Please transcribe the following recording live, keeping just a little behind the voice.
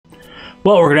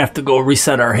Well, we're gonna have to go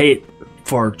reset our hate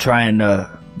for trying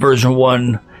version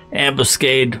 1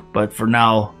 Ambuscade, but for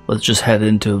now, let's just head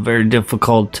into a very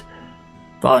difficult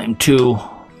volume 2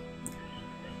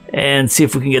 and see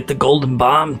if we can get the golden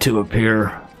bomb to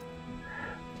appear.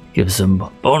 Give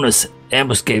some bonus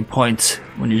Ambuscade points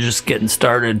when you're just getting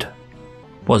started.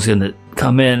 Was gonna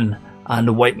come in on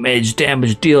the white mage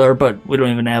damage dealer, but we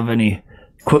don't even have any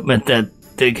equipment that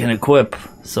they can equip,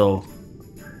 so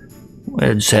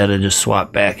I just had to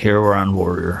swap back here. We're on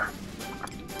warrior.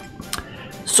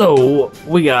 So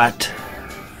we got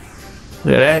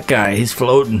that guy, he's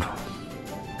floating.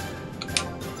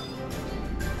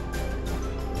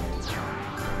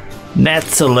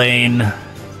 Natsalane.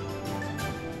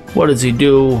 What does he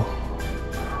do?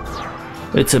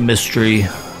 It's a mystery.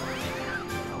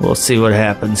 We'll see what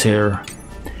happens here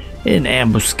in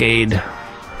Ambuscade.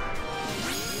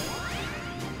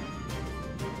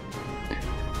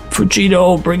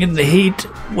 Fujito bringing the heat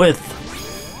with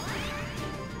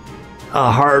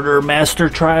a harder master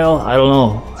trial. I don't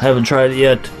know. Haven't tried it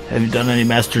yet. Have you done any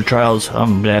master trials?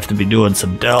 I'm gonna have to be doing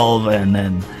some delve and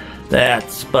then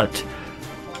that. But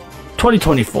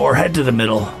 2024, head to the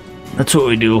middle. That's what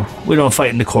we do. We don't fight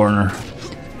in the corner.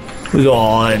 We go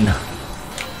all in.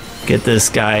 Get this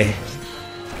guy.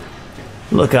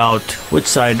 Look out. Which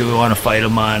side do we want to fight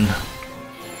him on?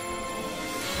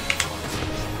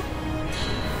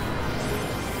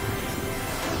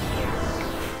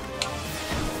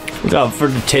 Look out for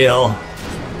the tail.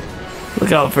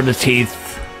 Look out for the teeth.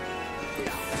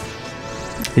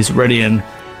 He's ready in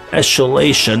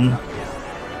escalation.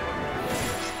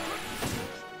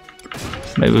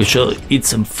 Maybe we should eat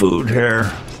some food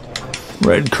here.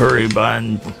 Red curry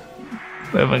bun.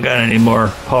 We haven't got any more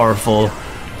powerful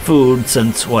food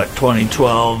since what,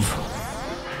 2012.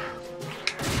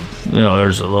 You know,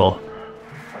 there's a little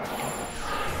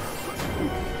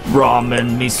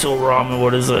ramen, miso ramen,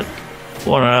 what is it?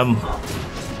 One of them.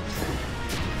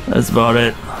 That's about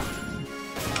it.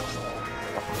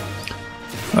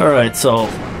 Alright, so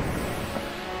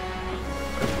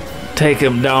take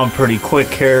him down pretty quick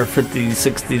here. 50,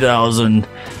 60,000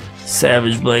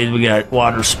 Savage Blade. We got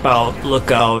Water Spout. Look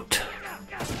out.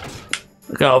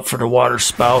 Look out for the Water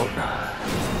Spout.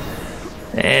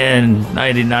 And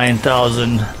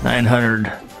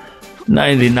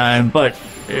 99,999. But,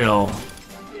 you know,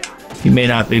 you may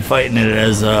not be fighting it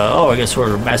as, oh, I guess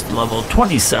we're master level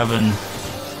 27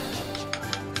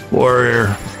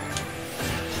 warrior.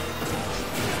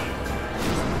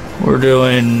 We're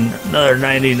doing another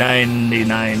 99.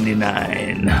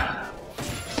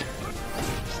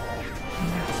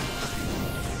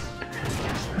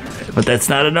 But that's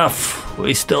not enough.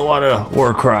 We still want a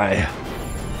war cry.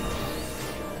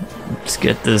 Let's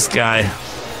get this guy.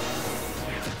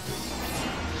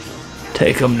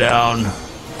 Take him down.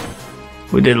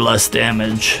 We did less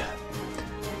damage.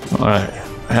 Alright,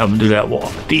 have him do that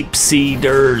deep sea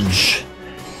dirge.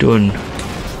 Doing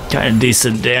kind of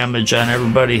decent damage on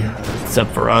everybody,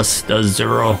 except for us, does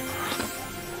 0.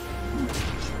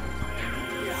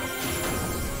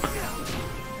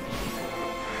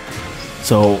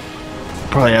 So,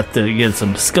 probably have to get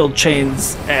some skill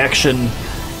chains action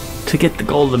to get the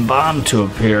golden bomb to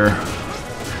appear.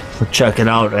 We'll check it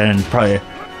out and probably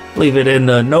leave it in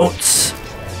the notes,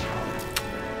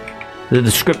 the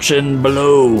description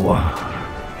below,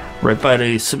 right by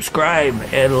the subscribe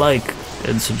and like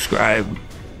and subscribe.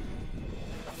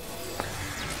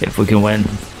 If we can win.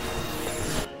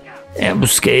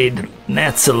 Ambuscade,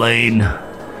 Natsalane.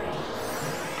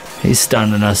 He's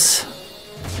stunning us.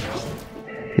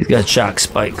 He's got shock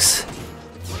spikes.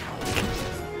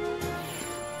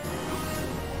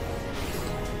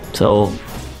 So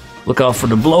look out for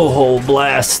the blowhole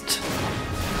blast.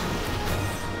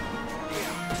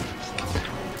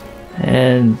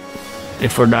 And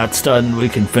if we're not stunned, we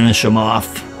can finish him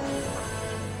off.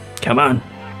 Come on.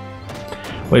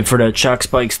 Wait for that shock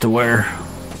spikes to wear.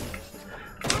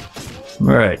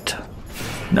 Alright.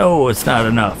 No, it's not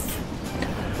enough.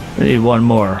 We need one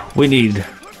more. We need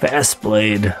Fast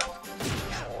Blade.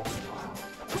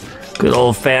 Good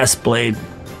old Fast Blade.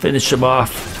 Finish him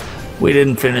off. We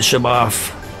didn't finish him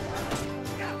off.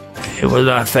 It was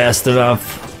not fast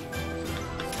enough.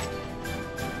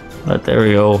 But there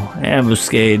we go.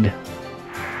 Ambuscade.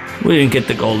 We didn't get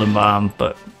the golden bomb,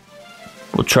 but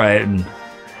we'll try it and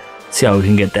see how we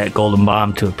can get that golden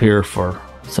bomb to appear for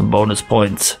some bonus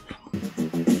points.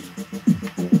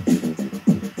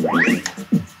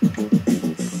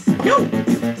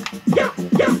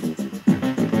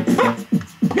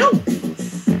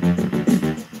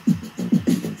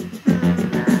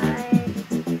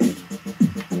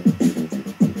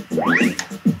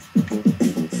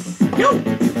 Yo!